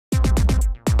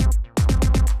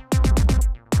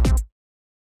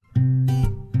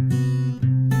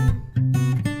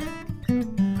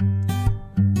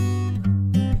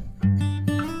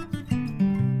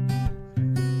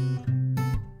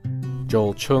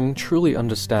Chung truly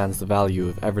understands the value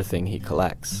of everything he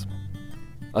collects.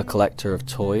 A collector of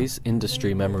toys,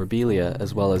 industry memorabilia,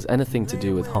 as well as anything to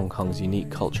do with Hong Kong's unique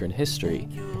culture and history,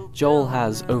 Joel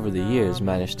has, over the years,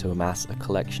 managed to amass a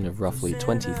collection of roughly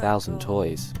 20,000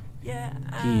 toys.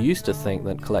 He used to think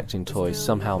that collecting toys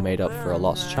somehow made up for a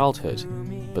lost childhood,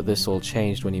 but this all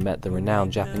changed when he met the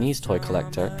renowned Japanese toy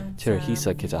collector,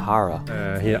 Teruhisa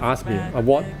Kitahara. He asked me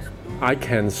what I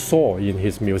can saw in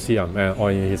his museum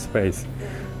or in his space.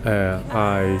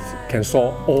 I can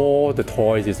saw all the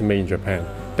toys is made in Japan.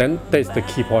 Then that's the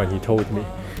key point he told me.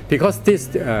 Because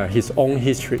this his own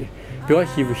history.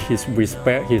 Because he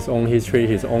respect his own history,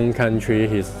 his own country,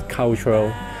 his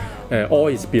cultural, all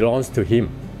it belongs to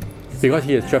him. Because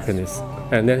he is Japanese,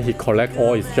 and then he collect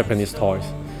all his Japanese toys.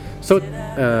 So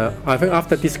I think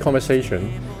after this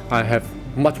conversation, I have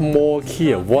much more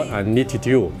clear what I need to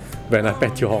do when I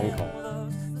back to Hong Kong.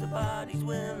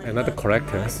 Another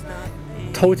collector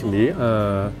told me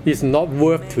it's not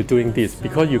worth to doing this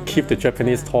because you keep the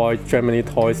Japanese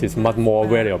toys is much more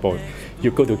valuable.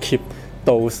 You go to keep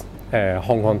those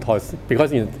Hong Kong toys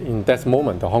because in that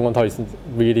moment the Hong Kong toys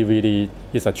really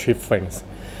is a cheap thing.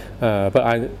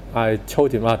 But I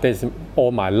told him this is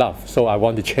all my love, so I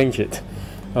want to change it.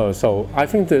 So I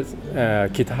think that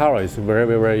Kitahara is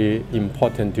very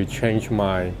important to change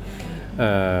my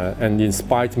and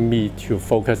inspired me to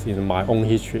focus in my own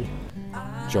history.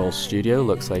 Joel's studio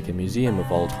looks like a museum of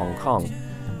old Hong Kong,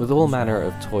 with all manner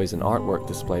of toys and artwork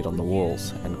displayed on the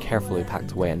walls and carefully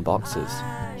packed away in boxes.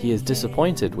 He is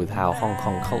disappointed with how Hong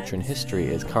Kong culture and history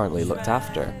is currently looked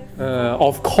after.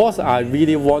 Of course, I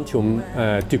really want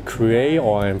to create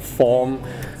or inform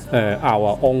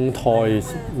our own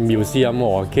toys museum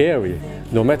or gallery,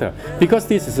 no matter, because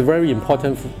this is very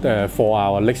important for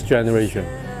our next generation.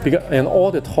 And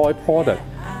all the toy product,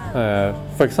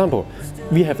 for example,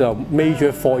 we have the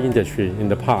major four industry in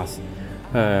the past: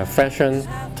 fashion,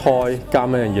 toy,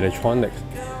 garment, and electronics.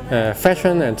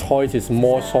 Fashion and toys is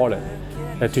more solid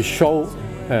to show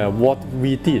what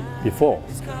we did before.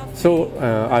 So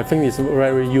I think it's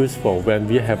very useful when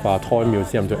we have our toy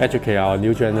museum to educate our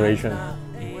new generation.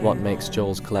 What makes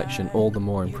Joel's collection all the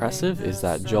more impressive is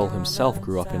that Joel himself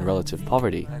grew up in relative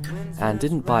poverty and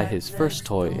didn't buy his first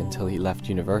toy until he left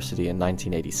university in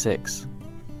 1986.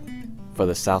 For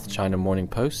the South China Morning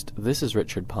Post, this is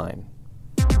Richard Pine.